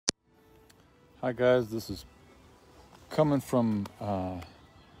Hi guys, this is coming from the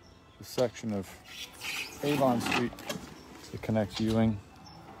section of Avon Street that connects Ewing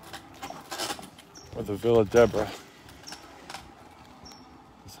with the Villa Deborah.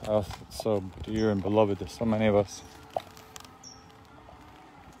 This house that's so dear and beloved to so many of us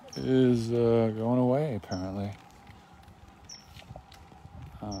is going away apparently.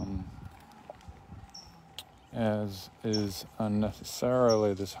 As is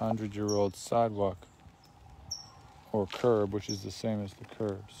unnecessarily this 100-year-old sidewalk or curb, which is the same as the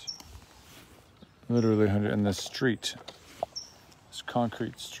curbs. Literally 100, and this street, this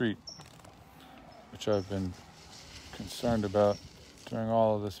concrete street, which I've been concerned about during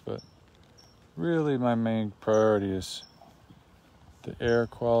all of this, but really my main priority is the air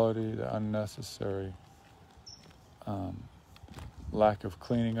quality, the unnecessary lack of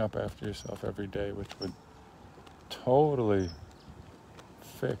cleaning up after yourself every day, which would totally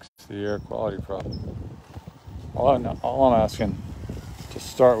fix the air quality problem. All I'm asking to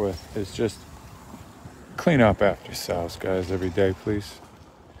start with is just clean up after yourselves, guys, every day, please.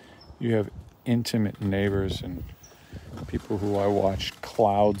 You have intimate neighbors and people who I watch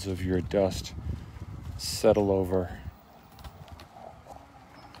clouds of your dust settle over.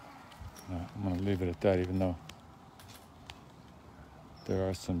 I'm going to leave it at that, even though there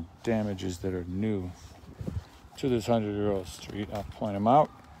are some damages that are new to this 100-year-old street. I'll point them out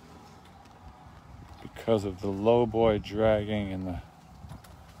because of the low boy dragging and the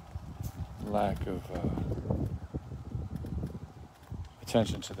lack of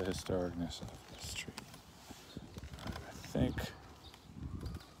attention to the historicness of the street. I think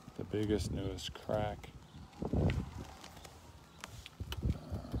the biggest, newest crack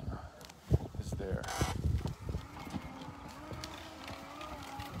is there.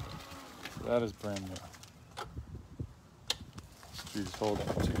 So that is brand new. Street's holding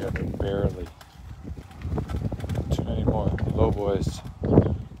it together barely. Too many more low boys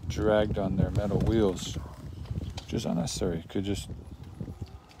dragged on their metal wheels, which is unnecessary. Could just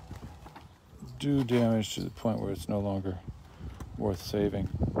do damage to the point where it's no longer worth saving.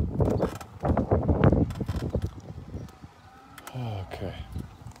 Okay.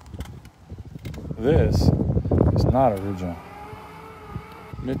 This is not original.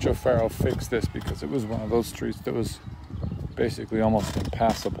 Mitch O'Farrell fixed this because it was one of those streets that was basically almost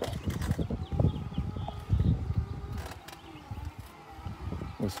impassable.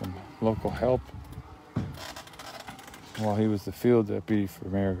 With some local help, while he was the field deputy for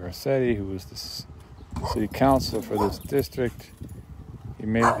Mayor Garcetti, who was the city councilor for this district, he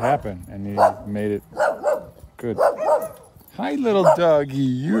made it happen, and he made it good. Hi, little doggy.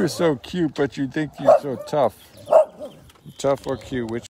 You're so cute, but you think you're so tough. Tough or cute? Which